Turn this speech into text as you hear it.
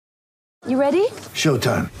You ready?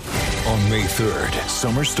 Showtime. On May 3rd,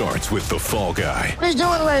 summer starts with The Fall Guy. Let's do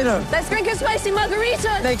it later. Let's drink a spicy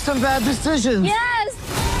margarita. Make some bad decisions. Yes!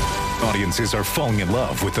 Audiences are falling in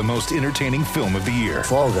love with the most entertaining film of the year.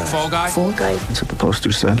 Fall Guy. Fall Guy? Fall Guy. That's what the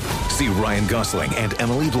poster said. See Ryan Gosling and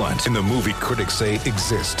Emily Blunt in the movie critics say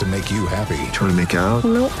exists to make you happy. Trying to make it out?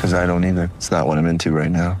 Nope. Because I don't either. It's not what I'm into right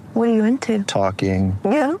now. What are you into? Talking.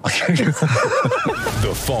 Yeah.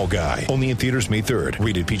 The Fall Guy. Only in theaters May 3rd.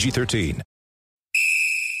 Rated PG-13.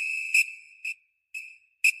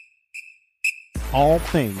 All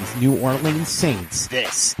things New Orleans Saints.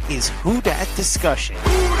 This is Who Dat Discussion.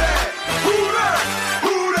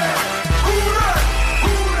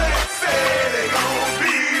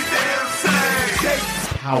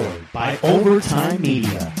 Powered by Overtime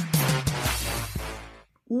Media.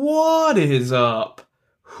 What is up,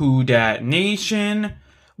 Who Dat Nation?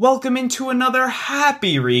 Welcome into another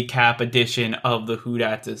happy recap edition of the Who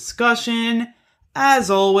Dat Discussion. As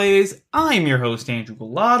always, I'm your host, Andrew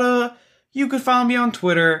Galata. You could follow me on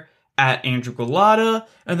Twitter at Andrew Galata,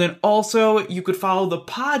 and then also you could follow the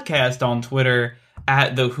podcast on Twitter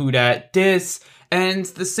at the Who Dat Dis. And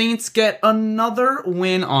the Saints get another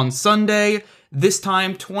win on Sunday, this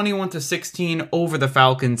time 21-16 over the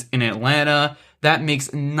Falcons in Atlanta. That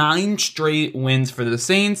makes 9 straight wins for the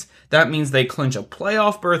Saints. That means they clinch a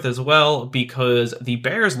playoff berth as well because the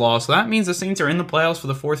Bears lost. So that means the Saints are in the playoffs for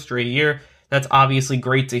the 4th straight year. That's obviously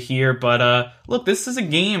great to hear, but look, this is a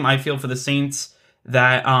game, I feel, for the Saints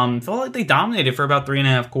that felt like they dominated for about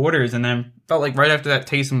 3.5 quarters, and then felt like right after that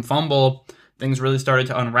Taysom fumble, things really started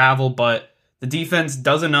to unravel, but the defense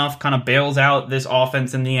does enough, kind of bails out this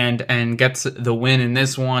offense in the end, and gets the win in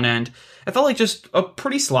this one, and it felt like just a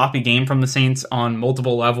pretty sloppy game from the Saints on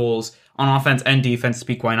multiple levels, on offense and defense, to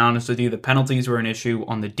be quite honest with you. The penalties were an issue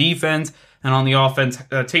on the defense, and on the offense,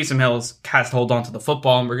 Taysom Hill's has to hold on to the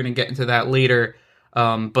football, and we're going to get into that later.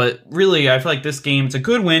 But really, I feel like this game, it's a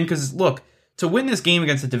good win, because look, to win this game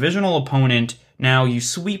against a divisional opponent, now you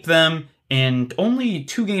sweep them in only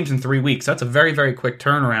 2 games in 3 weeks. That's a very, very quick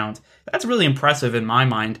turnaround. That's really impressive in my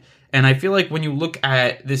mind. And I feel like when you look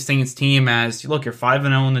at this Saints team as, look, you're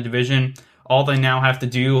 5-0 in the division, all they now have to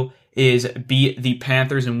do is beat the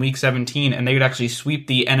Panthers in Week 17, and they would actually sweep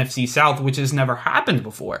the NFC South, which has never happened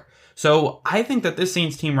before. So I think that this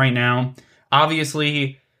Saints team right now,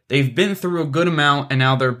 obviously, they've been through a good amount, and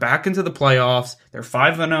now they're back into the playoffs. They're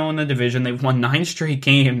 5-0 in the division. They've won 9 straight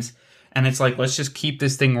games, and it's like, let's just keep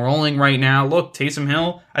this thing rolling right now. Look, Taysom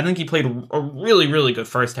Hill, I think he played a really, really good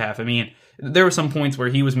first half. I mean, there were some points where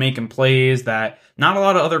he was making plays that not a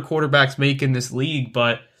lot of other quarterbacks make in this league,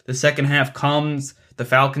 but the second half comes. The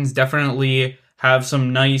Falcons definitely have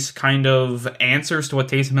some nice kind of answers to what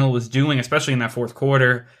Taysom Hill was doing, especially in that 4th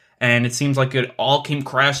quarter. And it seems like it all came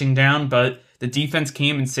crashing down, but the defense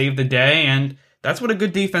came and saved the day, and that's what a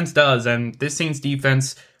good defense does. And this Saints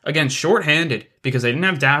defense, again, shorthanded, because they didn't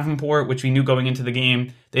have Davenport, which we knew going into the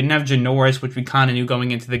game. They didn't have Janoris, which we kind of knew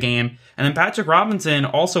going into the game. And then Patrick Robinson,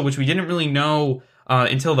 also, which we didn't really know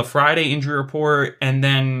until the Friday injury report, and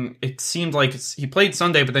then it seemed like he played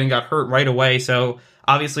Sunday, but then got hurt right away, so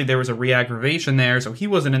obviously there was a re-aggravation there, so he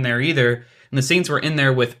wasn't in there either. And the Saints were in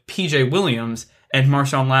there with P.J. Williams and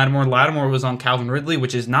Marshawn Lattimore. Lattimore was on Calvin Ridley,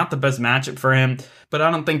 which is not the best matchup for him, but I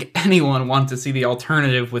don't think anyone wants to see the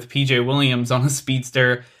alternative with P.J. Williams on a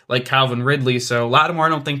speedster like Calvin Ridley. So Lattimore, I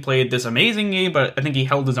don't think, played this amazing game, but I think he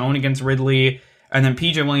held his own against Ridley. And then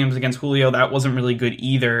P.J. Williams against Julio, that wasn't really good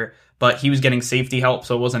either, but he was getting safety help,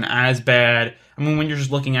 so it wasn't as bad. I mean, when you're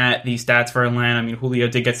just looking at the stats for Atlanta, I mean, Julio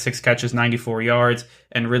did get 6 catches, 94 yards,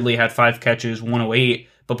 and Ridley had 5 catches, 108,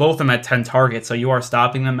 but both of them had 10 targets, so you are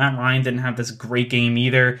stopping them. Matt Ryan didn't have this great game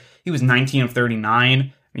either. He was 19 of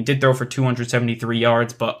 39. He did throw for 273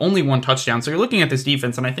 yards, but only 1 touchdown. So you're looking at this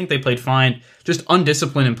defense, and I think they played fine, just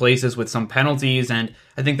undisciplined in places with some penalties, and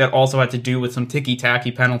I think that also had to do with some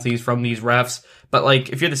ticky-tacky penalties from these refs. But, like,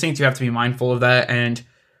 if you're the Saints, you have to be mindful of that, and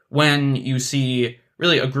when you see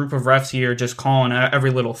really a group of refs here just calling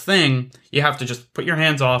every little thing, you have to just put your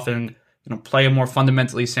hands off and play a more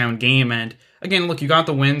fundamentally sound game. And again, look, you got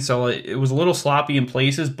the win, so it was a little sloppy in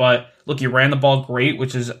places, but look, you ran the ball great,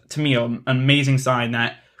 which is, to me, an amazing sign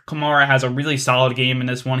that Kamara has a really solid game in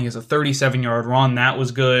this one. He has a 37-yard run. That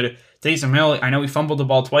was good. Taysom Hill, I know he fumbled the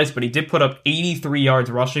ball twice, but he did put up 83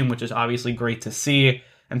 yards rushing, which is obviously great to see.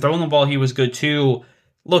 And throwing the ball, he was good too.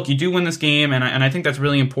 Look, you do win this game, and I think that's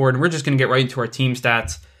really important. We're just going to get right into our team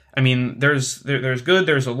stats. I mean, there's good,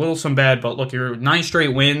 there's a little some bad, but look, you're 9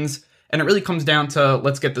 straight wins, and it really comes down to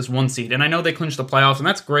let's get this 1 seed. And I know they clinched the playoffs, and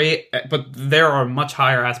that's great, but there are much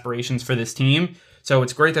higher aspirations for this team. So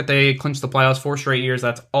it's great that they clinched the playoffs 4 straight years.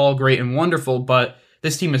 That's all great and wonderful, but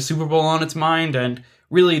this team has Super Bowl on its mind, and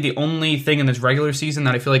really the only thing in this regular season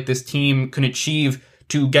that I feel like this team can achieve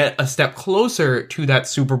to get a step closer to that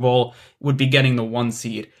Super Bowl would be getting the 1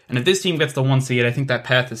 seed. And if this team gets the 1 seed, I think that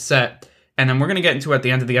path is set. And then we're going to get into it at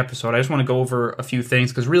the end of the episode. I just want to go over a few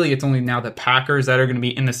things, because really it's only now the Packers that are going to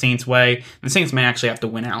be in the Saints' way. And the Saints may actually have to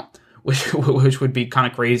win out, which would be kind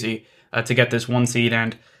of crazy to get this 1 seed.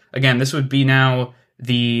 And again, this would be now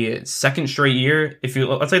the second straight year. If you,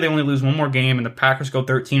 let's say they only lose one more game and the Packers go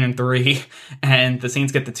 13-3 and the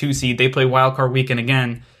Saints get the 2 seed, they play wild card weekend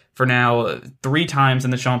again for now 3 times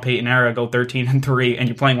in the Sean Payton era, go 13-3, and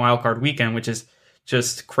you're playing wild card weekend, which is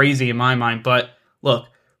just crazy in my mind. But look,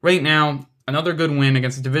 right now, another good win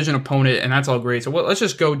against a division opponent, and that's all great. So let's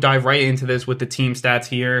just go dive right into this with the team stats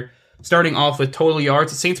here. Starting off with total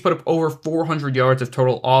yards, the Saints put up over 400 yards of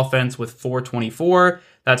total offense with 424.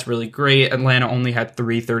 That's really great. Atlanta only had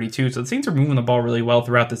 332. So the Saints are moving the ball really well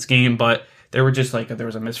throughout this game, but there were just there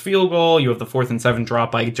was a missed field goal. You have the 4th and 7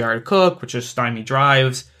 drop by Jared Cook, which is stymied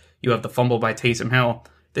drives. You have the fumble by Taysom Hill.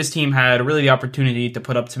 This team had really the opportunity to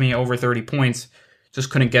put up, to me, over 30 points.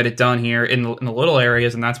 Just couldn't get it done here in the little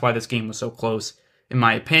areas, and that's why this game was so close. In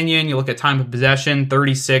my opinion, you look at time of possession,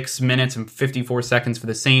 36 minutes and 54 seconds for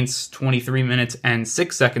the Saints, 23 minutes and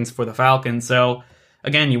 6 seconds for the Falcons. So,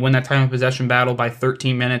 again, you win that time of possession battle by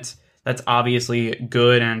 13 minutes. That's obviously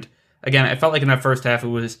good. And, again, I felt like in that first half, it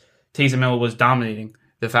was Taysom Hill was dominating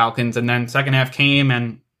the Falcons. And then second half came,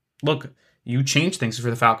 and look, you changed things for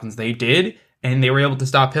the Falcons. They did, and they were able to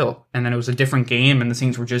stop Hill. And then it was a different game, and the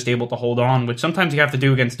Saints were just able to hold on, which sometimes you have to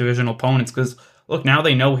do against divisional opponents, because, look, now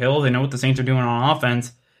they know Hill, they know what the Saints are doing on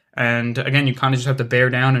offense, and again, you kind of just have to bear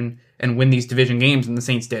down and win these division games, and the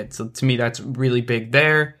Saints did. So to me, that's really big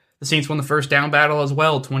there. The Saints won the first down battle as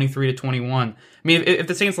well, 23-21. I mean, if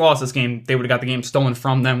the Saints lost this game, they would have got the game stolen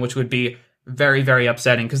from them, which would be very, very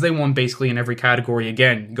upsetting, because they won basically in every category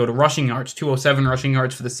again. You go to rushing yards, 207 rushing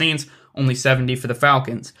yards for the Saints, only 70 for the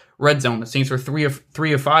Falcons. Red zone, the Saints were 3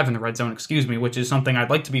 of 5 in the red zone, which is something I'd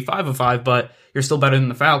like to be 5 of 5, but you're still better than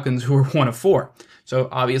the Falcons, who are 1 of 4. So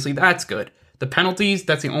obviously that's good. The penalties,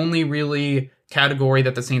 that's the only really category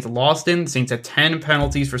that the Saints lost in. The Saints had 10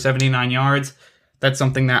 penalties for 79 yards. That's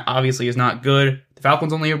something that obviously is not good. The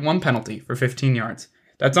Falcons only had 1 penalty for 15 yards.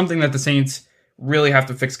 That's something that the Saints really have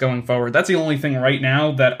to fix going forward. That's the only thing right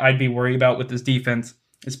now that I'd be worried about with this defense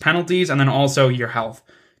is penalties, and then also your health.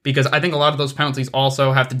 Because I think a lot of those penalties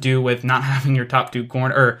also have to do with not having your top 2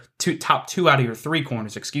 top 2 out of your 3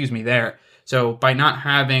 corners, there. So by not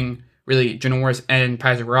having really Janoris and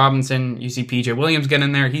Patrick Robinson, you see PJ Williams get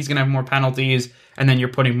in there, he's going to have more penalties, and then you're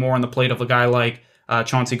putting more on the plate of a guy like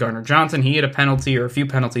Chauncey Gardner-Johnson. He had a penalty, or a few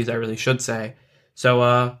penalties, I really should say.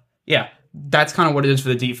 So, yeah, that's kind of what it is for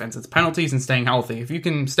the defense. It's penalties and staying healthy. If you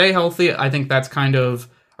can stay healthy, I think that's kind of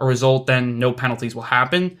a result, then no penalties will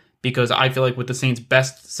happen, because I feel like with the Saints'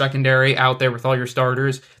 best secondary out there with all your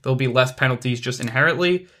starters, there'll be less penalties just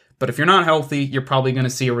inherently. But if you're not healthy, you're probably going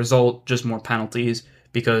to see a result, just more penalties,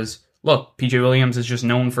 because look, PJ Williams is just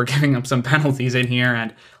known for giving up some penalties in here,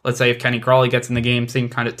 and let's say if Kenny Crawley gets in the game, same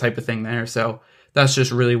kind of type of thing there. So that's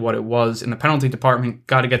just really what it was. In the penalty department,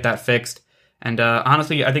 got to get that fixed. And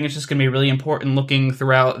honestly, I think it's just going to be really important looking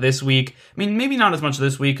throughout this week. I mean, maybe not as much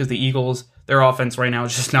this week, because the Eagles, their offense right now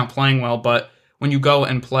is just not playing well, but when you go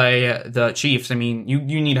and play the Chiefs, I mean, you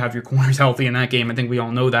need to have your corners healthy in that game. I think we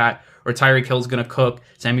all know that. Or Tyreek Hill's going to cook,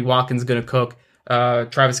 Sammy Watkins is going to cook,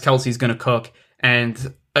 Travis Kelce's going to cook.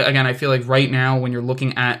 And again, I feel like right now when you're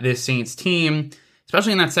looking at this Saints team,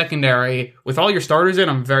 especially in that secondary, with all your starters in,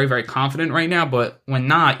 I'm very, very confident right now. But when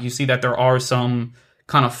not, you see that there are some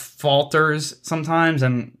kind of falters sometimes.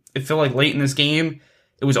 And I feel like late in this game,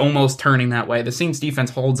 it was almost turning that way. The Saints defense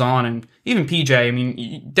holds on, and even PJ, I mean,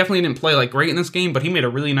 he definitely didn't play like great in this game, but he made a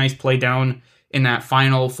really nice play down in that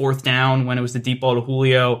final 4th down when it was the deep ball to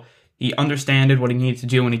Julio. He understood what he needed to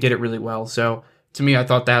do, and he did it really well. So to me, I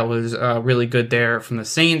thought that was really good there from the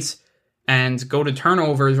Saints. And go to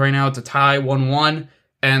turnovers right now, it's a tie 1-1.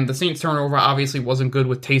 And the Saints turnover obviously wasn't good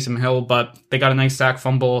with Taysom Hill, but they got a nice sack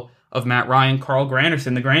fumble of Matt Ryan. Carl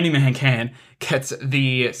Granderson, the Grandy Man gets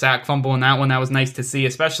the sack fumble in that one. That was nice to see,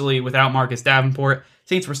 especially without Marcus Davenport.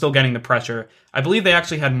 Saints were still getting the pressure. I believe they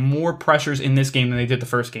actually had more pressures in this game than they did the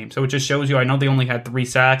first game. So it just shows you, I know they only had 3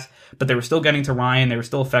 sacks, but they were still getting to Ryan. They were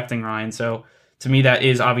still affecting Ryan. So to me, that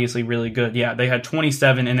is obviously really good. Yeah, they had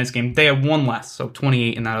 27 in this game. They had 1 less, so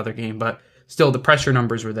 28 in that other game. But still, the pressure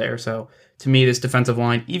numbers were there. So to me, this defensive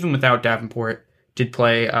line, even without Davenport, did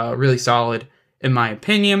play really solid, in my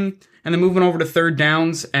opinion. And then moving over to 3rd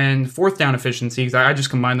downs and 4th down efficiency, because I just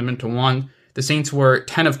combined them into one. The Saints were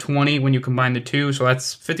 10 of 20 when you combine the two, so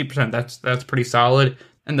that's 50%. That's pretty solid.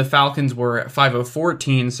 and the Falcons were 5 of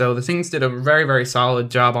 14, so the Saints did a very, very solid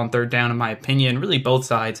job on third down, in my opinion, really both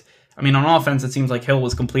sides. I mean, on offense, it seems like Hill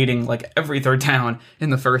was completing like every third down in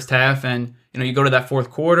the first half, and you go to that fourth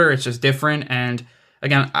quarter, it's just different. And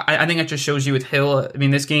again, I think it just shows you with Hill. I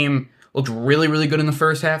mean, this game looked really, really good in the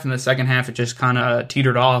first half, and the second half it just kind of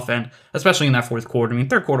teetered off, and especially in that fourth quarter. I mean,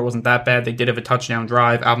 third quarter wasn't that bad. They did have a touchdown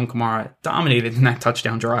drive. Alvin Kamara dominated in that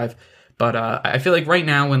touchdown drive, but I feel like right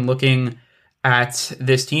now when looking at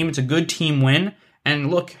this team, it's a good team win.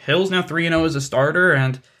 And look, Hill's now 3-0 as a starter,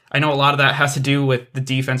 and I know a lot of that has to do with the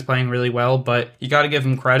defense playing really well, but you got to give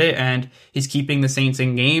him credit, and he's keeping the Saints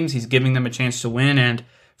in games. He's giving them a chance to win, and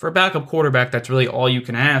for a backup quarterback, that's really all you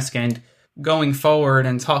can ask. And going forward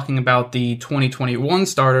and talking about the 2021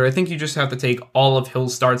 starter, I think you just have to take all of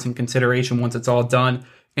Hill's starts in consideration once it's all done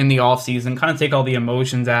in the offseason, kind of take all the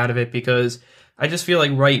emotions out of it, because I just feel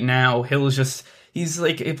like right now, Hill is just... he's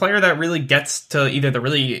like a player that really gets to either the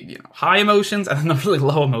really high emotions and then the really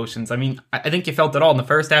low emotions. I mean, I think you felt it all in the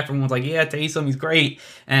first half. Everyone was like, yeah, Taysom, he's great.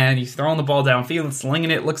 And he's throwing the ball downfield,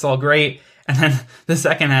 slinging it, looks all great. And then the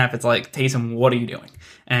second half, it's like, Taysom, what are you doing?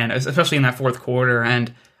 And especially in that fourth quarter.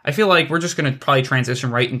 And I feel like we're just going to probably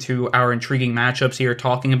transition right into our intriguing matchups here,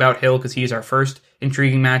 talking about Hill, because he's our first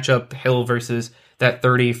intriguing matchup, Hill versus that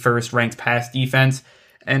 31st ranked pass defense.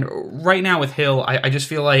 And right now with Hill, I just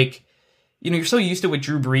feel like, you're so used to with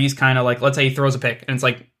Drew Brees, kind of like, let's say he throws a pick, and it's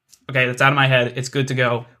like, okay, that's out of my head. It's good to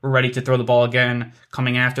go. We're ready to throw the ball again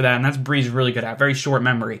coming after that, and that's Brees really good at, very short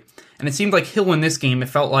memory. And it seemed like Hill in this game, it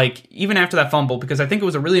felt like, even after that fumble, because I think it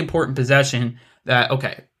was a really important possession that,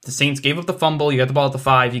 okay, the Saints gave up the fumble, you got the ball at the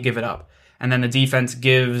 5, you give it up. And then the defense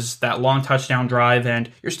gives that long touchdown drive, and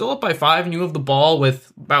you're still up by 5, and you have the ball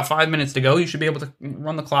with about 5 minutes to go. You should be able to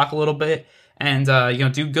run the clock a little bit and,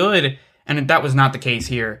 do good. And that was not the case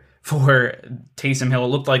here for Taysom Hill. It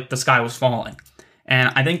looked like the sky was falling.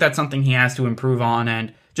 And I think that's something he has to improve on.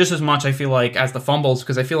 And just as much, I feel like, as the fumbles,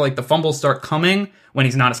 because I feel like the fumbles start coming when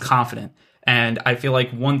he's not as confident. And I feel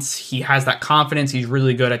like once he has that confidence, he's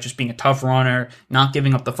really good at just being a tough runner, not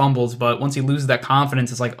giving up the fumbles. But once he loses that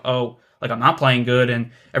confidence, it's like, oh, like I'm not playing good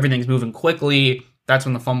and everything's moving quickly. That's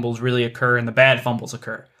when the fumbles really occur and the bad fumbles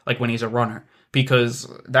occur, like when he's a runner. Because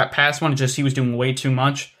that past one, he was doing way too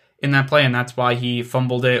much in that play, and that's why he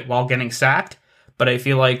fumbled it while getting sacked. But I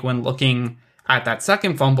feel like when looking at that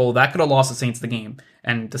second fumble, that could have lost the Saints the game.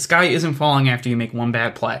 And the sky isn't falling after you make one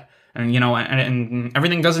bad play. And, and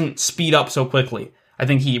everything doesn't speed up so quickly. I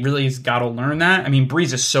think he really has got to learn that. I mean,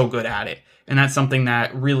 Brees is so good at it. And that's something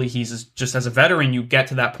that really he's just, as a veteran, you get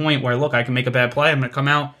to that point where, look, I can make a bad play. I'm going to come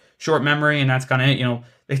out, short memory, and that's kind of it.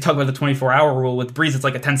 They talk about the 24-hour rule. With Brees, it's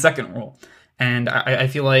like a 10-second rule. And I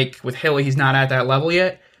feel like with Hill, he's not at that level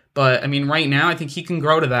yet. But, I mean, right now, I think he can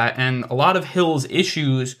grow to that. And a lot of Hill's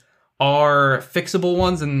issues are fixable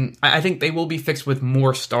ones, and I think they will be fixed with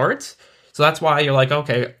more starts. So that's why you're like,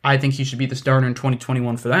 okay, I think he should be the starter in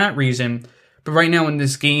 2021 for that reason. But right now in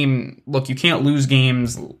this game, look, you can't lose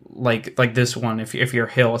games like this one if you're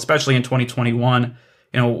Hill, especially in 2021,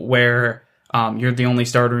 where you're the only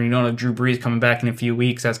starter and you don't have Drew Brees coming back in a few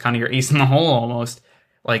weeks. That's kind of your ace in the hole almost.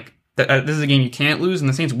 Like, this is a game you can't lose, and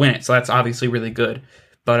the Saints win it, so that's obviously really good.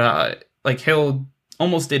 But, Hill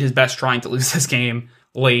almost did his best trying to lose this game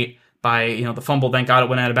late by, the fumble. Thank God it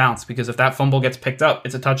went out of bounds, because if that fumble gets picked up,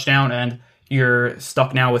 it's a touchdown, and you're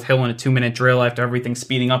stuck now with Hill in a 2-minute drill after everything's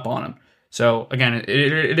speeding up on him. So, again,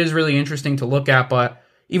 it is really interesting to look at, but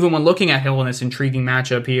even when looking at Hill in this intriguing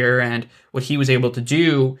matchup here and what he was able to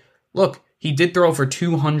do, look, he did throw for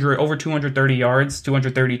over 230 yards,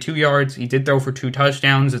 232 yards. He did throw for 2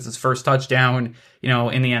 touchdowns. It's his first touchdown,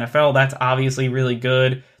 in the NFL. That's obviously really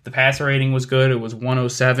good. The passer rating was good. It was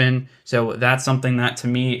 107. So that's something that, to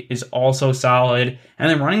me, is also solid. And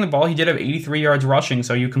then running the ball, he did have 83 yards rushing.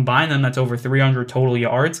 So you combine them, that's over 300 total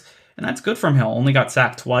yards. And that's good from Hill. Only got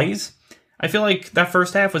sacked twice. I feel like that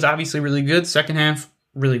first half was obviously really good. Second half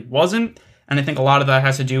really wasn't. And I think a lot of that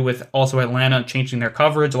has to do with also Atlanta changing their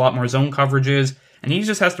coverage, a lot more zone coverages, and he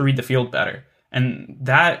just has to read the field better. And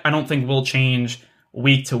that, I don't think, will change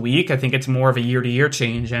week to week. I think it's more of a year-to-year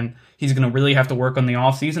change, and he's going to really have to work on the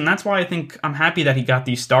offseason. That's why I think I'm happy that he got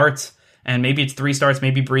these starts, and maybe it's 3 starts,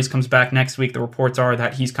 maybe Brees comes back next week. The reports are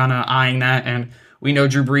that he's kind of eyeing that, and we know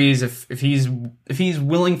Drew Brees, if he's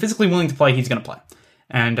physically willing to play, he's going to play.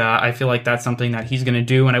 And I feel like that's something that he's going to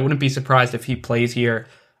do, and I wouldn't be surprised if he plays here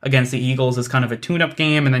against the Eagles as kind of a tune-up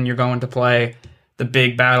game, and then you're going to play the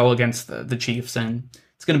big battle against the Chiefs, and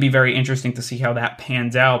it's going to be very interesting to see how that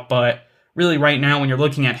pans out. But really right now, when you're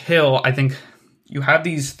looking at Hill, I think you have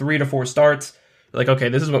these 3 to 4 starts. You're like, okay,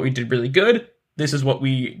 this is what we did really good, this is what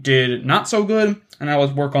we did not so good, and now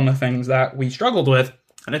let's work on the things that we struggled with.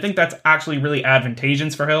 And I think that's actually really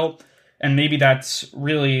advantageous for Hill. And maybe that's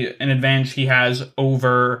really an advantage he has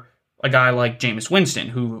over a guy like Jameis Winston,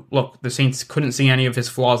 who, look, the Saints couldn't see any of his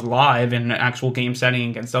flaws live in an actual game setting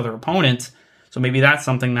against other opponents. So maybe that's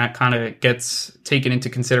something that kind of gets taken into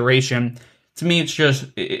consideration. To me,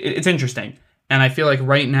 it's interesting. And I feel like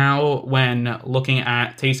right now, when looking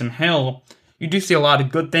at Taysom Hill, you do see a lot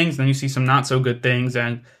of good things, then you see some not so good things,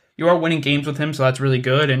 and you are winning games with him, so that's really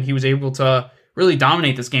good. And he was able to really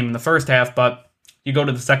dominate this game in the first half, but you go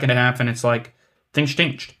to the second half and it's like things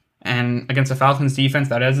changed. And against the Falcons defense,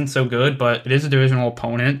 that isn't so good, but it is a divisional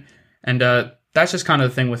opponent. And that's just kind of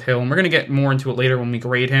the thing with Hill. And we're going to get more into it later when we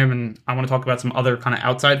grade him. And I want to talk about some other kind of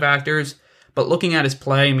outside factors. But looking at his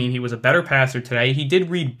play, I mean, he was a better passer today. He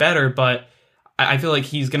did read better, but I feel like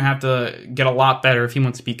he's going to have to get a lot better if he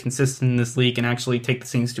wants to be consistent in this league and actually take the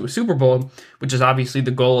Saints to a Super Bowl, which is obviously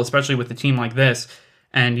the goal, especially with a team like this.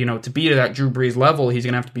 And, to be at that Drew Brees level, he's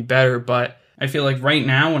going to have to be better. But I feel like right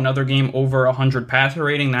now, another game over 100 passer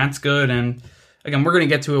rating, that's good. And again, we're going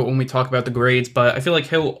to get to it when we talk about the grades, but I feel like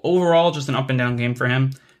Hill overall, just an up and down game for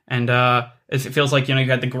him. And it feels like, you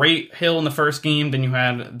had the great Hill in the first game, then you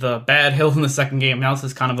had the bad Hill in the second game. Now this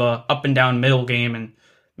is kind of a up and down middle game, and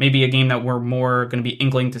maybe a game that we're more going to be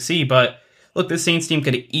inkling to see. But look, this Saints team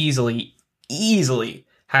could have easily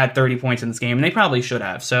had 30 points in this game, and they probably should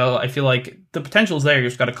have. So I feel like the potential's there. You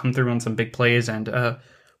just got to come through on some big plays, and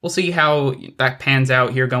we'll see how that pans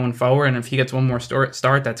out here going forward. And if he gets one more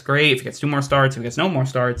start, that's great. If he gets two more starts, if he gets no more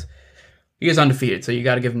starts, he is undefeated. So you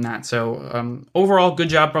got to give him that. So overall, good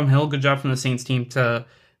job from Hill. Good job from the Saints team to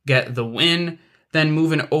get the win. Then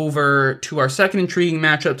moving over to our second intriguing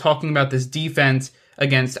matchup, talking about this defense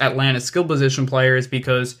against Atlanta's skill position players,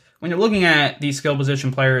 because when you're looking at these skill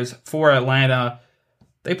position players for Atlanta,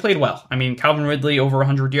 they played well. I mean, Calvin Ridley, over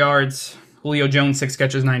 100 yards. Julio Jones, 6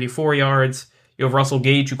 catches, 94 yards. You have Russell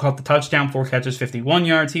Gage, who caught the touchdown, 4 catches, 51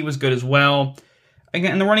 yards. He was good as well.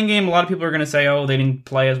 Again, in the running game, a lot of people are going to say, they didn't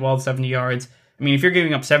play as well at 70 yards. I mean, if you're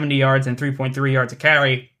giving up 70 yards and 3.3 yards a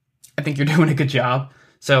carry, I think you're doing a good job.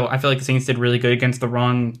 So I feel like the Saints did really good against the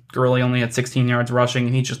run. Gurley only had 16 yards rushing,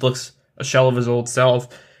 and he just looks a shell of his old self.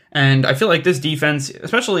 And I feel like this defense,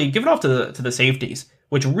 especially give it off to the safeties,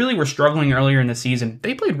 which really were struggling earlier in the season.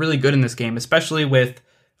 They played really good in this game, especially with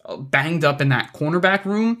banged up in that cornerback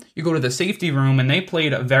room. You go to the safety room, and they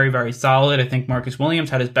played very, very solid. I think Marcus Williams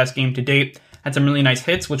had his best game to date, had some really nice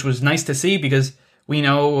hits, which was nice to see because we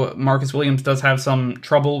know Marcus Williams does have some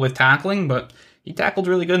trouble with tackling, but he tackled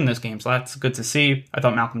really good in this game, so that's good to see. I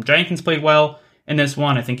thought Malcolm Jenkins played well in this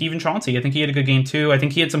one. I think even Chauncey, I think he had a good game too. I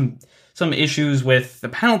think he had some issues with the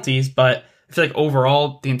penalties, but I feel like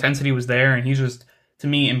overall the intensity was there, and he's just, to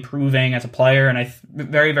me, improving as a player, and I'm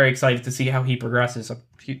very, very excited to see how he progresses.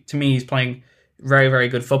 To me, he's playing very, very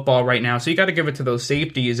good football right now, so you got to give it to those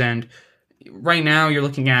safeties, and right now you're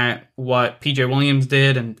looking at what PJ Williams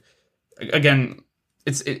did, and again,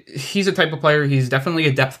 he's a type of player, he's definitely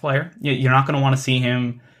a depth player. You're not going to want to see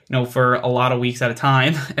him for a lot of weeks at a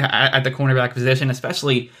time at the cornerback position,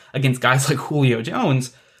 especially against guys like Julio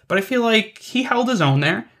Jones, but I feel like he held his own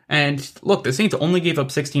there. And look, the Saints only gave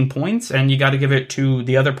up 16 points, and you got to give it to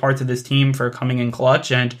the other parts of this team for coming in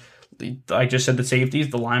clutch. And I just said the safeties,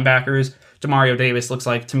 the linebackers. Demario Davis looks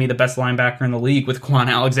like, to me, the best linebacker in the league with Quan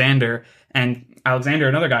Alexander. And Alexander,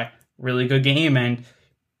 another guy, really good game. And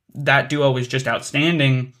that duo is just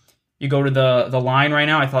outstanding. You go to the line right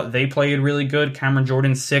now, I thought they played really good. Cameron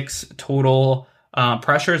Jordan, 6 total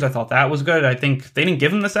pressures. I thought that was good. I think they didn't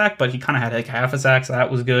give him the sack, but he kind of had like half a sack, so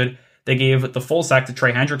that was good. They gave the full sack to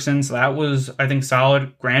Trey Hendrickson, so that was, I think,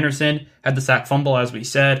 solid. Granderson had the sack fumble, as we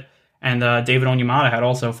said, and David Onyemata had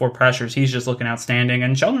also 4 pressures. He's just looking outstanding,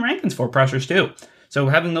 and Sheldon Rankins 4 pressures too. So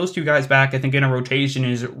having those two guys back, I think, in a rotation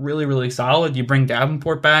is really, really solid. You bring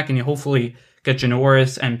Davenport back, and you hopefully get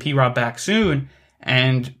Janoris and P-Rob back soon,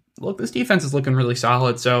 and look, this defense is looking really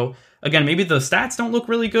solid. So again, maybe the stats don't look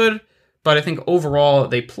really good, but I think overall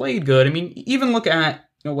they played good. I mean, even look at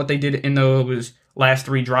what they did in those last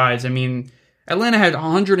 3 drives. I mean, Atlanta had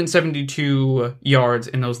 172 yards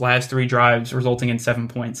in those last 3 drives, resulting in 7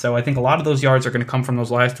 points. So I think a lot of those yards are going to come from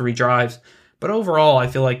those last 3 drives. But overall, I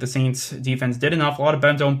feel like the Saints defense did enough. A lot of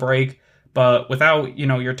bends don't break, but without,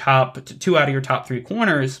 your top 2 out of your top 3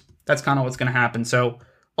 corners, that's kind of what's going to happen. So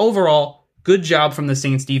overall, good job from the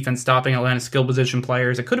Saints defense stopping Atlanta's skill position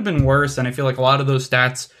players. It could have been worse, and I feel like a lot of those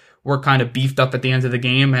stats were kind of beefed up at the end of the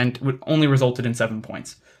game and only resulted in 7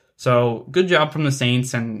 points. So good job from the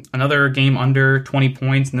Saints, and another game under 20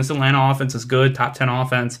 points. And this Atlanta offense is good, top 10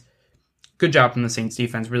 offense. Good job from the Saints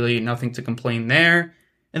defense. Really nothing to complain there.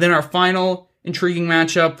 And then our final intriguing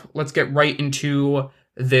matchup, let's get right into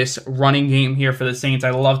this running game here for the Saints.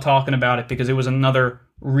 I love talking about it because it was another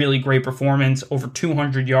really great performance. Over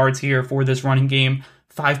 200 yards here for this running game.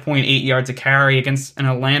 5.8 yards a carry against an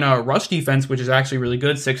Atlanta rush defense, which is actually really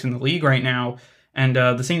good, 6th in the league right now. And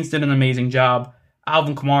the Saints did an amazing job.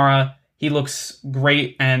 Alvin Kamara, he looks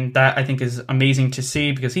great, and that I think is amazing to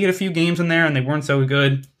see because he had a few games in there and they weren't so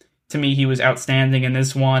good. To me, he was outstanding in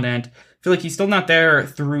this one, and I feel like he's still not there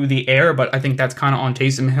through the air, but I think that's kind of on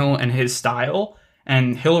Taysom Hill and his style.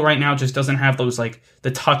 And Hill right now just doesn't have those, like,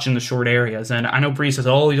 the touch in the short areas. And I know Brees says,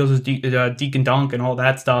 he does his deke and dunk and all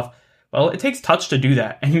that stuff. Well, it takes touch to do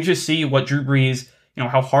that. And you just see what Drew Brees,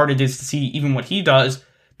 how hard it is to see even what he does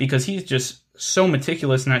because he's just so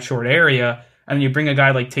meticulous in that short area. And then you bring a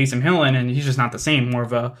guy like Taysom Hill in, and he's just not the same, more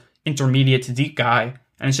of a intermediate to deep guy.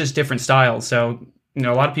 And it's just different styles. So, a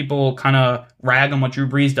lot of people kind of rag on what Drew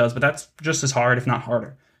Brees does, but that's just as hard, if not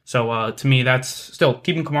harder. So to me, that's still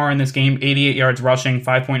keeping Kamara in this game. 88 yards rushing,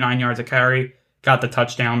 5.9 yards a carry. Got the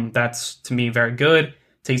touchdown. That's, to me, very good.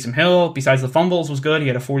 Taysom Hill, besides the fumbles, was good. He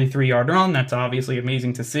had a 43-yard run. That's obviously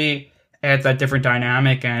amazing to see. Adds that different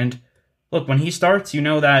dynamic. And look, when he starts, you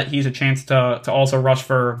know that he's a chance to also rush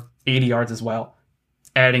for 80 yards as well,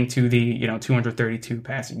 adding to the 232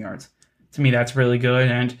 passing yards. To me, that's really good.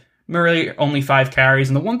 And Murray, only 5 carries.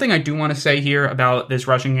 And the one thing I do want to say here about this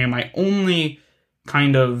rushing game, my only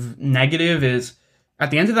kind of negative is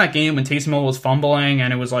at the end of that game when Taysom Hill was fumbling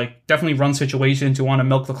and it was like definitely run situation to want to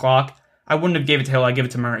milk the clock, I wouldn't have gave it to Hill, I'd give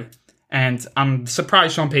it to Murray. And I'm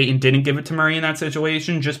surprised Sean Payton didn't give it to Murray in that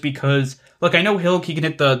situation just because, look, I know Hill, he can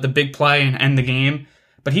hit the big play and end the game,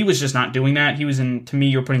 but he was just not doing that. He was to me,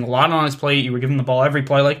 you were putting a lot on his plate, you were giving the ball every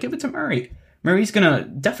play, like give it to Murray. Murray's going to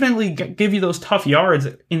definitely give you those tough yards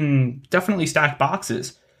in definitely stacked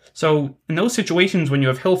boxes. So in those situations when you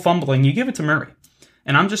have Hill fumbling, you give it to Murray.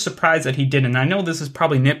 And I'm just surprised that he didn't. I know this is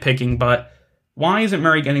probably nitpicking, but why isn't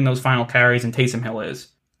Murray getting those final carries and Taysom Hill is?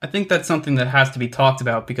 I think that's something that has to be talked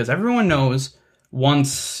about because everyone knows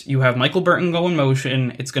once you have Michael Burton go in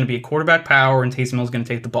motion, it's going to be a quarterback power and Taysom Hill's going to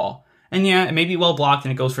take the ball. And yeah, it may be well blocked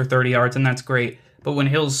and it goes for 30 yards and that's great. But when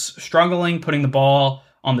Hill's struggling, putting the ball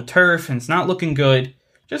on the turf and it's not looking good,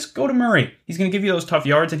 just go to Murray. He's going to give you those tough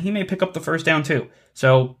yards and he may pick up the first down too.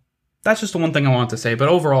 So that's just the one thing I want to say. But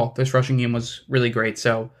overall, this rushing game was really great.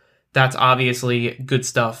 So that's obviously good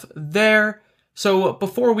stuff there. So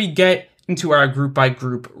before we get into our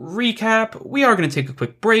group-by-group recap, we are going to take a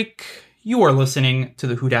quick break. You are listening to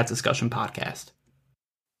the Who Dat Discussion podcast.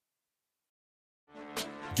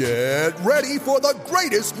 Get ready for the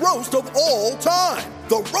greatest roast of all time,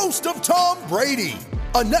 the Roast of Tom Brady,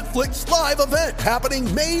 a Netflix live event happening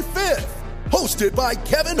May 5th. Hosted by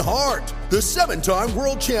Kevin Hart, the 7-time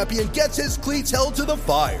world champion gets his cleats held to the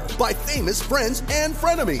fire by famous friends and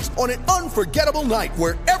frenemies on an unforgettable night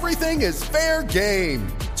where everything is fair game.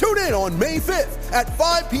 Tune in on May 5th at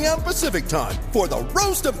 5 p.m. Pacific time for the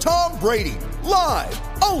Roast of Tom Brady, live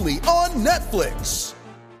only on Netflix.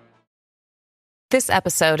 This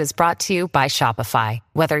episode is brought to you by Shopify.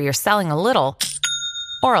 Whether you're selling a little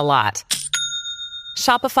or a lot,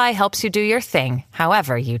 Shopify helps you do your thing,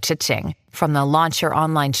 however you cha-ching. From the launch your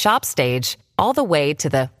online shop stage, all the way to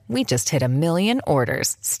the we just hit 1 million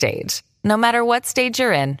orders stage. No matter what stage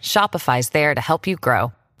you're in, Shopify's there to help you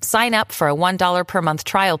grow. Sign up for a $1 per month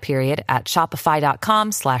trial period at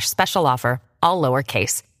shopify.com/special offer, all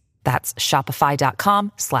lowercase. That's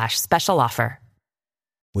shopify.com/special offer.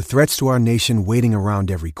 With threats to our nation waiting around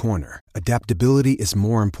every corner, adaptability is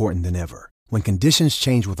more important than ever. When conditions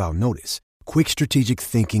change without notice, quick strategic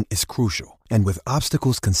thinking is crucial. And with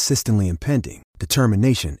obstacles consistently impending,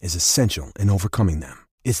 determination is essential in overcoming them.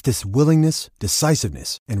 It's this willingness,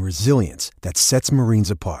 decisiveness, and resilience that sets Marines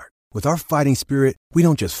apart. With our fighting spirit, we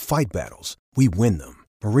don't just fight battles, we win them.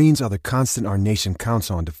 Marines are the constant our nation counts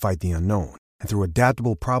on to fight the unknown. And through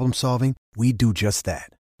adaptable problem solving, we do just that.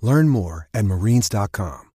 Learn more at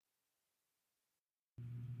marines.com.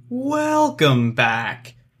 Welcome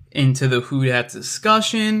back into the Who Dat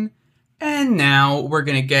discussion. And now we're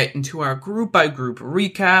going to get into our group-by-group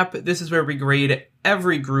recap. This is where we grade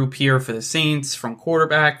every group here for the Saints, from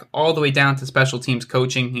quarterback all the way down to special teams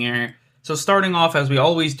coaching here. So starting off, as we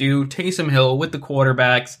always do, Taysom Hill with the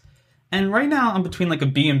quarterbacks. And right now, I'm between like a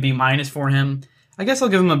B and B minus for him. I guess I'll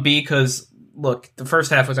give him a B because, look, the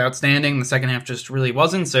first half was outstanding. The second half just really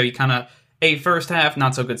wasn't. So you kind of A first half,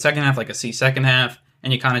 not so good second half, like a C second half.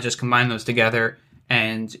 And you kind of just combine those together.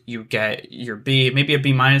 And you get your B, maybe a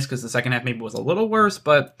B minus because the second half maybe was a little worse,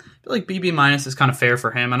 but I feel like B minus is kind of fair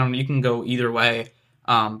for him. I don't know, you can go either way,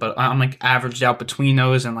 but I'm like averaged out between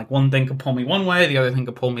those, and like one thing could pull me one way, the other thing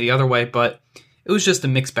could pull me the other way, but it was just a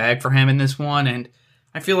mixed bag for him in this one, and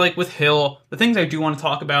I feel like with Hill, the things I do want to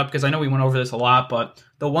talk about, because I know we went over this a lot, but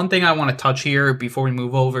the one thing I want to touch here before we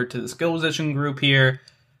move over to the skill position group here,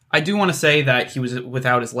 I do want to say that he was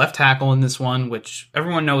without his left tackle in this one, which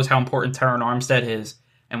everyone knows how important Terron Armstead is.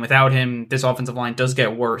 And without him, this offensive line does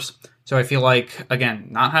get worse. So I feel like, again,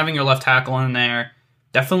 not having your left tackle in there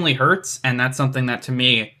definitely hurts. And that's something that, to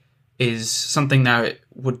me, is something that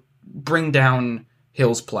would bring down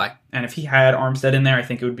Hill's play. And if he had Armstead in there, I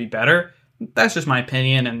think it would be better. That's just my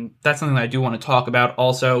opinion, and that's something that I do want to talk about.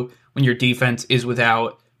 Also, when your defense is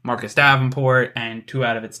without Marcus Davenport and 2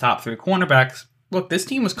 out of its top 3 cornerbacks, look, this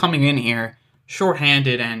team was coming in here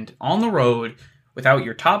shorthanded and on the road without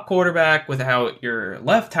your top quarterback, without your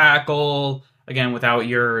left tackle, again, without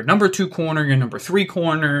your number 2 corner, your number 3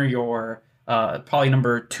 corner, your probably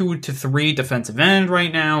number 2 to 3 defensive end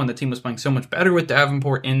right now, and the team was playing so much better with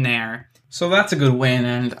Davenport in there. So that's a good win,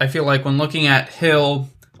 and I feel like when looking at Hill,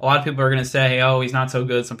 a lot of people are going to say, oh, he's not so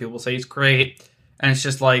good. Some people say he's great, and it's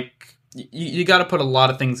just like, you got to put a lot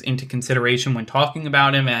of things into consideration when talking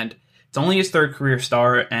about him, and it's only his 3rd career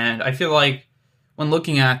start, and I feel like when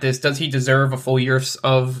looking at this, does he deserve a full year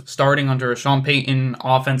of starting under a Sean Payton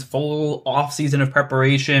offense, full offseason of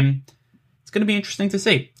preparation? It's going to be interesting to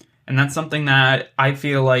see. And that's something that I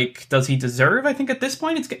feel like, does he deserve? I think at this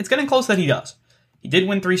point, it's getting close that he does. He did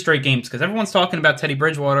win 3 straight games, because everyone's talking about Teddy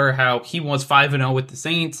Bridgewater, how he was 5-0 with the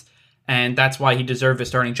Saints, and that's why he deserved a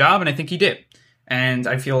starting job, and I think he did. And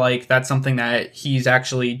I feel like that's something that he's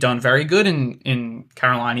actually done very good in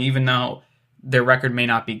Carolina, even though their record may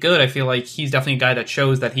not be good. I feel like he's definitely a guy that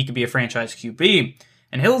shows that he could be a franchise QB.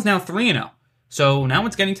 And Hill's now 3-0. So now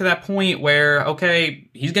it's getting to that point where, okay,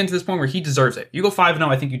 he's getting to this point where he deserves it. You go 5-0,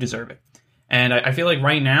 I think you deserve it. And I feel like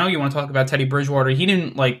right now, you want to talk about Teddy Bridgewater. He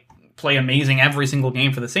didn't play amazing every single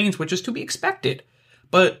game for the Saints, which is to be expected.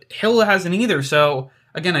 But Hill hasn't either. So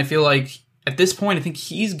again, I feel like at this point, I think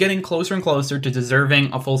he's getting closer and closer to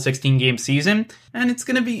deserving a full 16-game season, and it's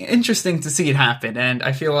going to be interesting to see it happen. And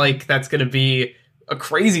I feel like that's going to be a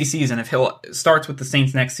crazy season if Hill starts with the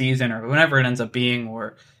Saints next season, or whenever it ends up being,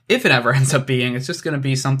 or if it ever ends up being. It's just going to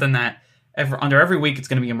be something that under every week it's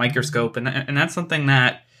going to be a microscope, and that's something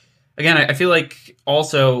that, again, I feel like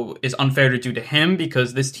also is unfair to do to him,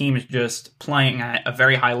 because this team is just playing at a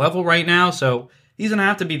very high level right now. So he's going to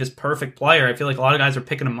have to be this perfect player. I feel like a lot of guys are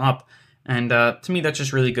picking him up. And to me, that's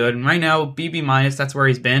just really good. And right now, BB-, that's where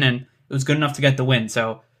he's been, and it was good enough to get the win.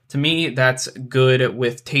 So to me, that's good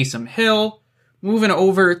with Taysom Hill. Moving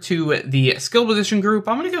over to the skill position group,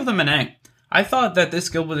 I'm going to give them an A. I thought that this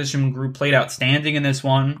skill position group played outstanding in this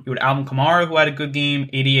one. You had Alvin Kamara, who had a good game,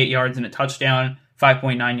 88 yards and a touchdown,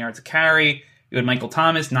 5.9 yards a carry. You had Michael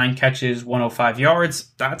Thomas, 9 catches, 105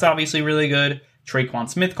 yards. That's obviously really good. Traquan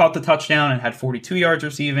Smith caught the touchdown and had 42 yards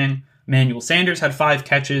receiving. Emmanuel Sanders had 5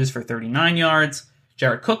 catches for 39 yards.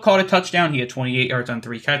 Jared Cook caught a touchdown. He had 28 yards on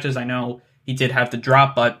 3 catches. I know he did have the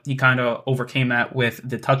drop, but he kind of overcame that with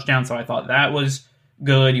the touchdown, so I thought that was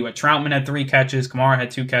good. You had Troutman had 3 catches. Kamara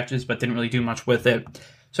had 2 catches, but didn't really do much with it.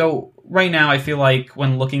 So right now, I feel like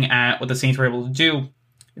when looking at what the Saints were able to do,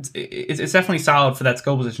 it's definitely solid for that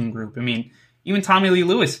skill position group. I mean, even Tommy Lee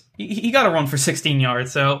Lewis, he got a run for 16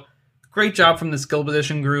 yards, so great job from the skill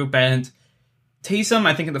position group. And Taysom,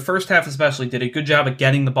 I think in the first half especially, did a good job of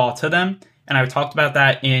getting the ball to them. And I talked about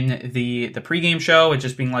that in the pregame show. It's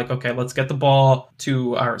just being like, okay, let's get the ball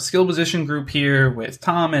to our skill position group here with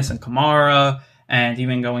Thomas and Kamara, and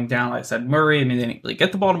even going down, like I said, Murray. I mean, they didn't really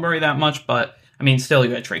get the ball to Murray that much, but I mean, still,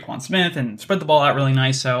 you had Traquan Smith and spread the ball out really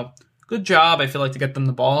nice. So good job, I feel like, to get them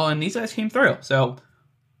the ball, and these guys came through. So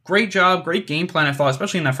great job, great game plan, I thought,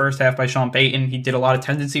 especially in that first half by Sean Payton. He did a lot of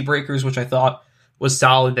tendency breakers, which I thought was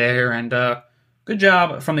solid there, and good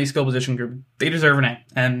job from the skill position group. They deserve an A,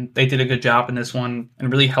 and they did a good job in this one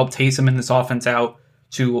and really helped Taysom in this offense out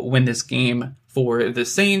to win this game for the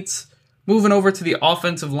Saints. Moving over to the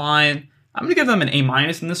offensive line, I'm going to give them an A-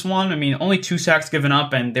 in this one. I mean, only 2 sacks given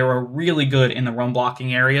up, and they were really good in the run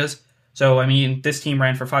blocking areas. So, I mean, this team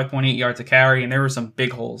ran for 5.8 yards a carry, and there were some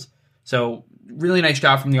big holes. So, really nice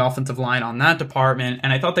job from the offensive line on that department,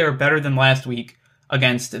 and I thought they were better than last week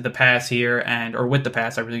against the pass here, or with the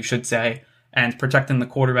pass, I really should say, and protecting the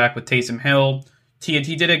quarterback with Taysom Hill. He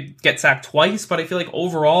did get sacked twice, but I feel like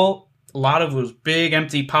overall, a lot of it was big,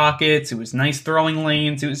 empty pockets. It was nice throwing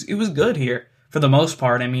lanes. It was good here for the most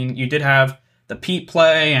part. I mean, you did have the Pete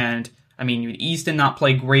play, and I mean, Easton not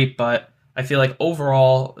play great, but I feel like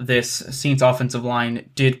overall, this Saints offensive line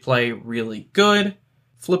did play really good.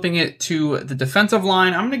 Flipping it to the defensive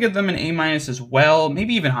line, I'm going to give them an A- as well,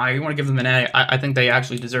 maybe even higher. You want to give them an A. I think they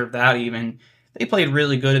actually deserve that even. They played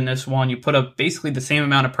really good in this one. You put up basically the same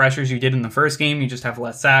amount of pressures you did in the first game. You just have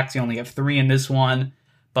less sacks. You only have 3 in this one.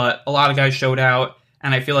 but a lot of guys showed out,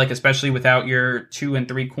 and I feel like especially without your 2 and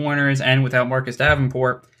 3 corners and without Marcus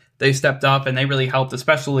Davenport, they stepped up and they really helped,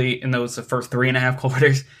 especially in those first 3.5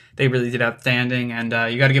 quarters. They really did outstanding, and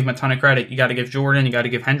you got to give them a ton of credit. You got to give Jordan, you got to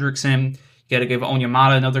give Hendrickson, you got to give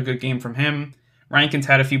Onyemata another good game from him. Rankins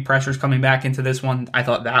had a few pressures coming back into this one. I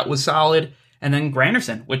thought that was solid. And then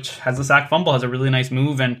Granderson, which has a sack fumble, has a really nice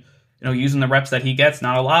move, and using the reps that he gets,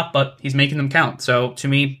 not a lot, but he's making them count. So to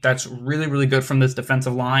me, that's really, really good from this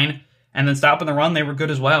defensive line. And then stopping the run, they were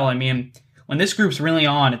good as well. I mean, when this group's really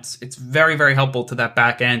on, it's very, very helpful to that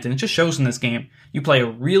back end, and it just shows in this game. You play a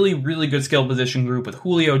really, really good skill position group with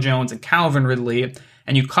Julio Jones and Calvin Ridley,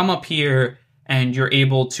 and you come up here and you're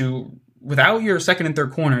able to, without your second and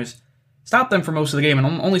third corners, stop them for most of the game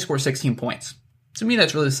and only score 16 points. To me,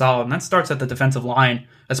 that's really solid, and that starts at the defensive line,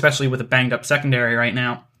 especially with a banged-up secondary right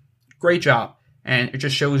now. Great job, and it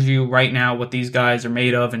just shows you right now what these guys are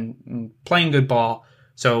made of and playing good ball.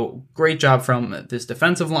 So great job from this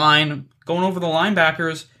defensive line. Going over the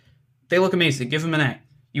linebackers, they look amazing. Give them an A.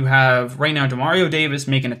 You have right now Demario Davis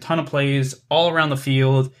making a ton of plays all around the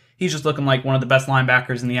field. He's just looking like one of the best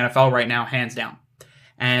linebackers in the NFL right now, hands down.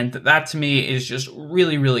 And that to me is just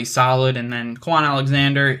really, really solid. And then Quan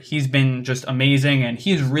Alexander, he's been just amazing, and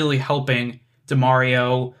he's really helping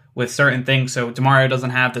Demario with certain things. So Demario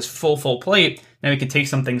doesn't have this full plate. Now he can take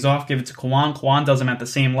some things off, give it to Quan. Quan does them at the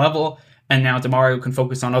same level. And now Demario can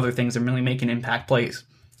focus on other things and really making impact plays.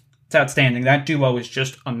 It's outstanding. That duo is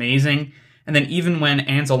just amazing. And then even when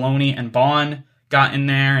Anzalone and Bond got in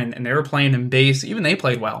there and they were playing in base, even they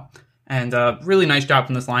played well. And really nice job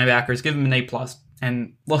from this linebackers. Give them an A+.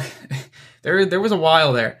 And look, there was a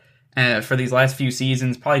while there for these last few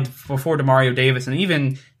seasons, probably before Demario Davis, and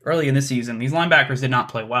even early in this season, these linebackers did not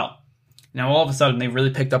play well. Now all of a sudden, they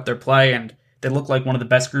really picked up their play, and they look like one of the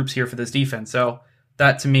best groups here for this defense. So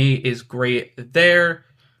that to me is great there.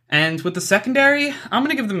 And with the secondary, I'm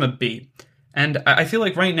going to give them a B. And I feel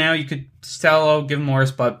like right now you could still give them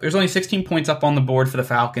worse, but there's only 16 points up on the board for the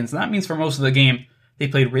Falcons. And that means for most of the game, they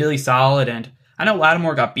played really solid. And I know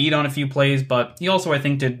Lattimore got beat on a few plays, but he also, I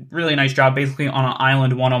think, did a really nice job basically on an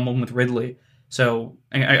island one-on-one with Ridley. So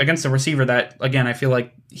against a receiver that, again, I feel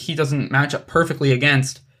like he doesn't match up perfectly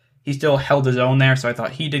against, he still held his own there. So I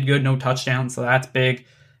thought he did good, no touchdowns, so that's big.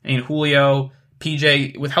 I mean, Julio,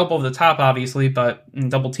 PJ, with help over the top, obviously, but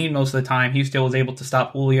double team most of the time, he still was able to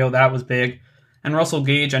stop Julio. That was big. And Russell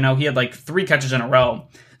Gage, I know he had like 3 catches in a row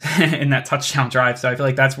in that touchdown drive, so I feel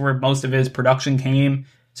like that's where most of his production came.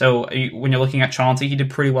 So when you're looking at Chauncey, he did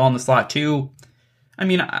pretty well in the slot too. I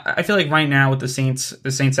mean, I feel like right now with the Saints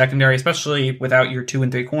secondary, especially without your 2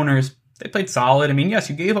 and 3 corners, they played solid. I mean, yes,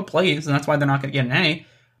 you gave up plays, and that's why they're not going to get an A,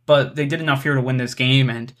 but they did enough here to win this game,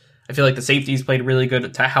 and I feel like the safeties played really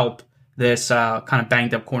good to help this kind of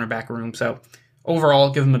banged up cornerback room. So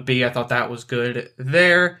overall, give them a B. I thought that was good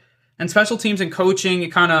there. And special teams and coaching,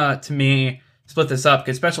 it kind of, to me, split this up,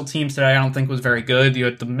 because special teams today I don't think was very good. You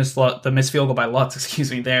had the missed field goal by Lutz,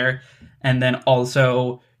 there. And then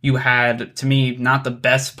also you had, to me, not the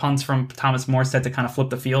best punts from Thomas Morstead to kind of flip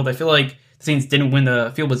the field. I feel like the Saints didn't win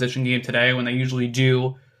the field position game today when they usually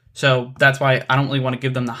do. So that's why I don't really want to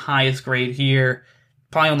give them the highest grade here.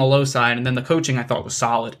 Probably on the low side. And then the coaching I thought was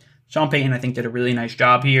solid. Sean Payton, I think, did a really nice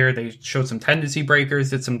job here. They showed some tendency breakers,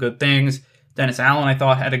 did some good things. Dennis Allen, I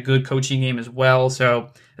thought, had a good coaching game as well. So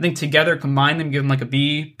I think together, combine them, give them like a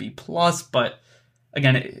B+. But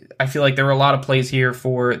again, I feel like there were a lot of plays here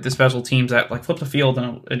for the special teams that like flipped the field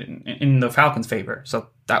in the Falcons' favor. So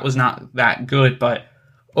that was not that good. But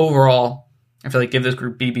overall, I feel like give this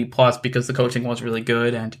group B+, because the coaching was really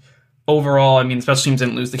good. And overall, I mean, special teams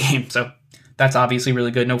didn't lose the game. So that's obviously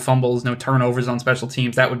really good. No fumbles, no turnovers on special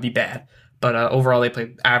teams. That would be bad. But overall, they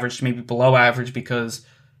played average, maybe below average, because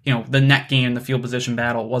the net gain, the field position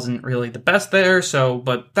battle wasn't really the best there. So,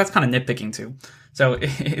 but that's kind of nitpicking too. So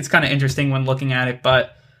it's kind of interesting when looking at it.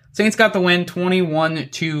 But Saints got the win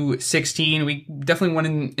 21-16. We definitely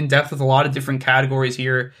went in depth with a lot of different categories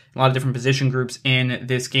here, a lot of different position groups in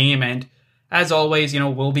this game. And as always,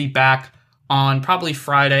 we'll be back on probably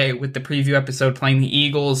Friday with the preview episode playing the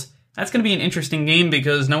Eagles. That's going to be an interesting game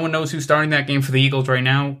because no one knows who's starting that game for the Eagles right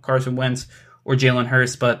now, Carson Wentz or Jalen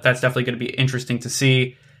Hurts, but that's definitely going to be interesting to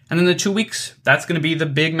see. And then the 2 weeks, that's going to be the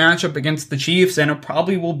big matchup against the Chiefs, and it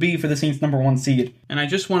probably will be for the Saints' #1 seed. And I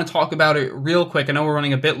just want to talk about it real quick. I know we're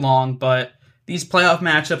running a bit long, but these playoff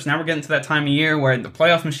matchups, now we're getting to that time of year where the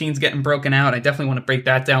playoff machine's getting broken out. I definitely want to break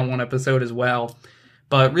that down one episode as well.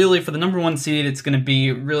 But really, for the #1 seed, it's going to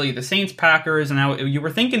be really the Saints, Packers, and now you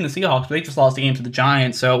were thinking the Seahawks, but they just lost the game to the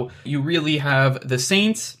Giants. So you really have the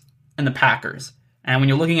Saints and the Packers. And when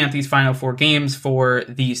you're looking at these final 4 games for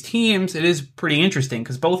these teams, it is pretty interesting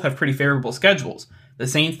because both have pretty favorable schedules. The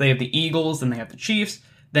Saints, they have the Eagles, then they have the Chiefs.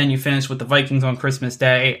 Then you finish with the Vikings on Christmas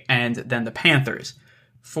Day, and then the Panthers.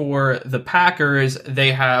 For the Packers,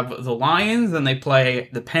 they have the Lions, then they play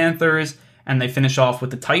the Panthers, and they finish off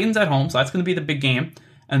with the Titans at home, so that's going to be the big game.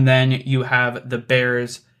 And then you have the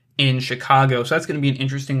Bears in Chicago, so that's going to be an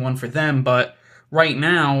interesting one for them. But right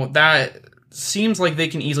now, that seems like they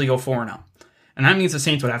can easily go 4-0. And that means the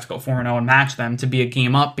Saints would have to go 4-0 and match them to be a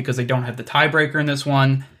game up because they don't have the tiebreaker in this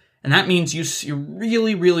one. And that means you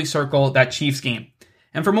really, really circle that Chiefs game.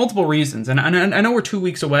 And for multiple reasons. And I know we're 2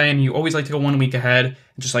 weeks away and you always like to go 1 week ahead. And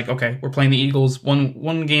just like, okay, we're playing the Eagles,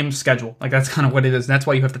 one game schedule. Like that's kind of what it is. And that's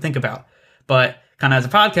what you have to think about. But kind of as a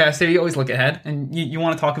podcaster, you always look ahead and you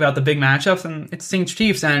want to talk about the big matchups, and it's Saints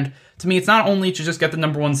Chiefs. And to me, it's not only to just get the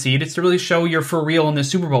number 1 seed, it's to really show you're for real in the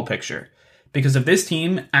Super Bowl picture. Because if this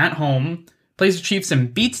team at home plays the Chiefs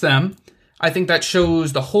and beats them, I think that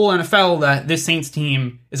shows the whole NFL that this Saints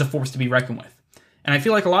team is a force to be reckoned with. And I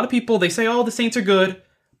feel like a lot of people, they say, oh, the Saints are good,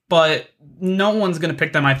 but no one's going to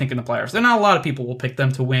pick them, I think, in the playoffs. There are not a lot of people will pick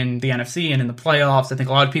them to win the NFC and in the playoffs. I think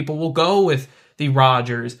a lot of people will go with the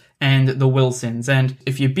Rodgers and the Wilsons. And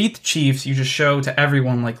if you beat the Chiefs, you just show to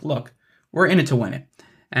everyone, like, look, we're in it to win it.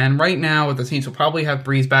 And right now, the Saints will probably have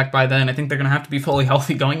Breeze back by then. I think they're going to have to be fully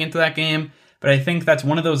healthy going into that game. But I think that's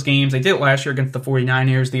one of those games. They did it last year against the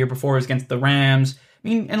 49ers. The year before was against the Rams. I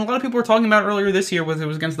mean, and a lot of people were talking about earlier this year was it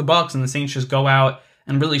was against the Bucs, and the Saints just go out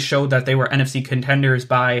and really showed that they were NFC contenders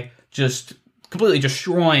by just completely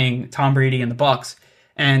destroying Tom Brady and the Bucs.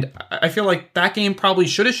 And I feel like that game probably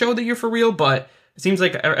should have showed that you're for real, but it seems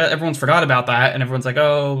like everyone's forgot about that, and everyone's like,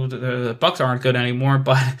 oh, the Bucs aren't good anymore,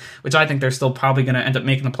 but which I think they're still probably going to end up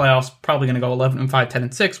making the playoffs, probably going to go 11-5,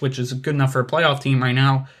 10-6, which is good enough for a playoff team right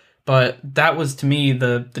now. But that was, to me,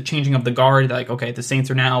 the changing of the guard. Like, okay, the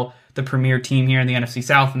Saints are now the premier team here in the NFC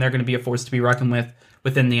South, and they're going to be a force to be reckoned with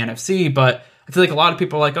within the NFC. But I feel like a lot of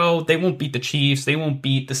people are like, oh, they won't beat the Chiefs, they won't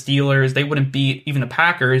beat the Steelers, they wouldn't beat even the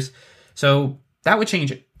Packers. So that would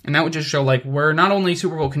change it. And that would just show, like, we're not only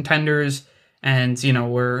Super Bowl contenders, and, you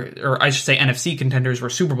know, or I should say NFC contenders, we're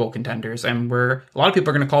Super Bowl contenders. And a lot of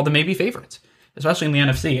people are going to call them maybe favorites, especially in the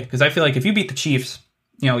NFC. Because I feel like if you beat the Chiefs,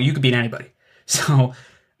 you know, you could beat anybody. So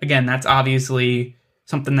again, that's obviously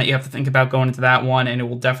something that you have to think about going into that one, and it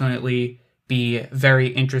will definitely be very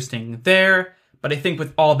interesting there. But I think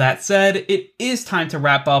with all that said, it is time to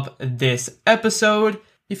wrap up this episode.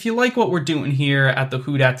 If you like what we're doing here at the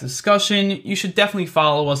Who Dat Discussion, you should definitely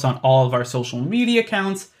follow us on all of our social media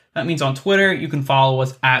accounts. That means on Twitter, you can follow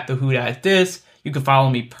us at the Who Dat Dis. You can follow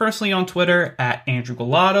me personally on Twitter at Andrew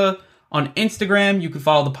Galata. On Instagram, you can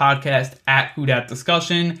follow the podcast at Who Dat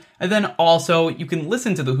Discussion. And then also, you can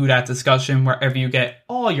listen to the Who Dat Discussion wherever you get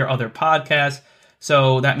all your other podcasts.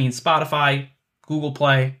 So that means Spotify, Google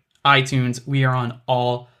Play, iTunes. We are on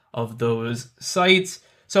all of those sites.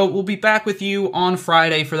 So we'll be back with you on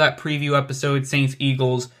Friday for that preview episode.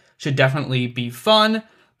 Saints-Eagles should definitely be fun.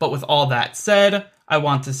 But with all that said, I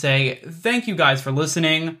want to say thank you guys for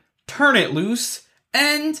listening. Turn it loose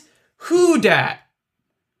and Who Dat?